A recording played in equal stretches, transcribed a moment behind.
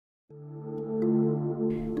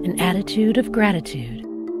an attitude of gratitude.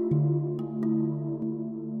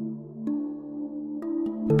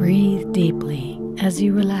 Breathe deeply as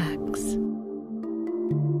you relax.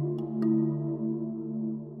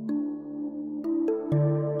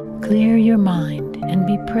 Clear your mind and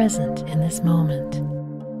be present in this moment.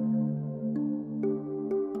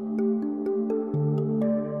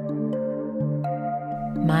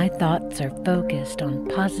 My thoughts are focused on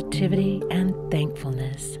positivity and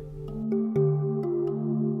thankfulness.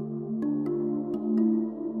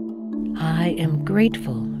 I am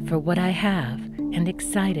grateful for what I have and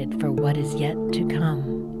excited for what is yet to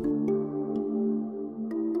come.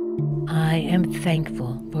 I am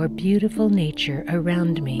thankful for beautiful nature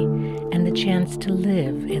around me and the chance to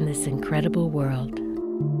live in this incredible world.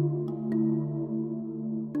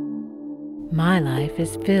 My life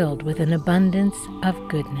is filled with an abundance of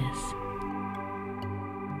goodness.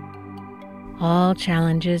 All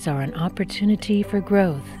challenges are an opportunity for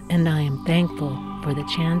growth, and I am thankful for the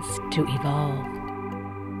chance to evolve.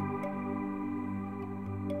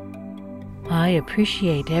 I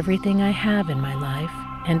appreciate everything I have in my life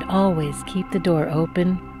and always keep the door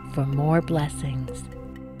open for more blessings.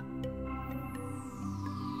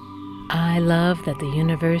 I love that the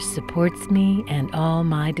universe supports me and all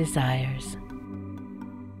my desires.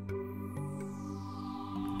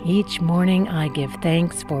 Each morning I give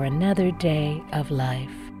thanks for another day of life.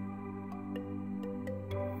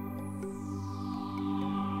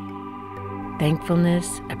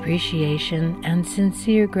 Thankfulness, appreciation, and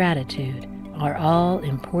sincere gratitude are all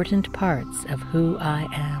important parts of who I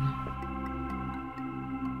am.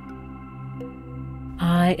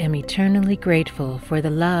 I am eternally grateful for the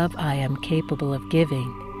love I am capable of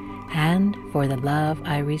giving and for the love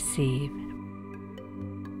I receive.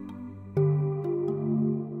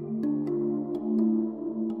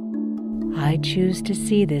 I choose to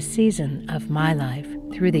see this season of my life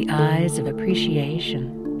through the eyes of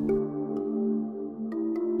appreciation.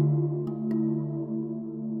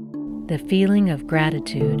 The feeling of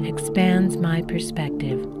gratitude expands my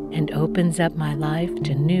perspective and opens up my life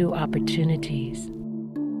to new opportunities.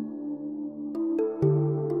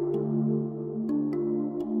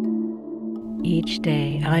 Each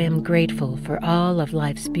day I am grateful for all of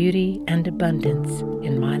life's beauty and abundance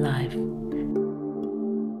in my life.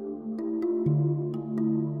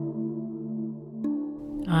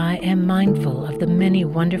 I am mindful of the many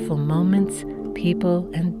wonderful moments, people,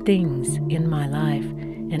 and things in my life,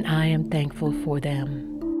 and I am thankful for them.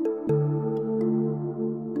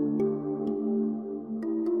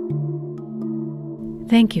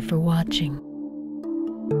 Thank you for watching.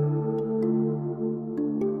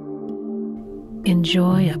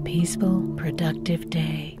 Enjoy a peaceful, productive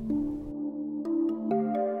day.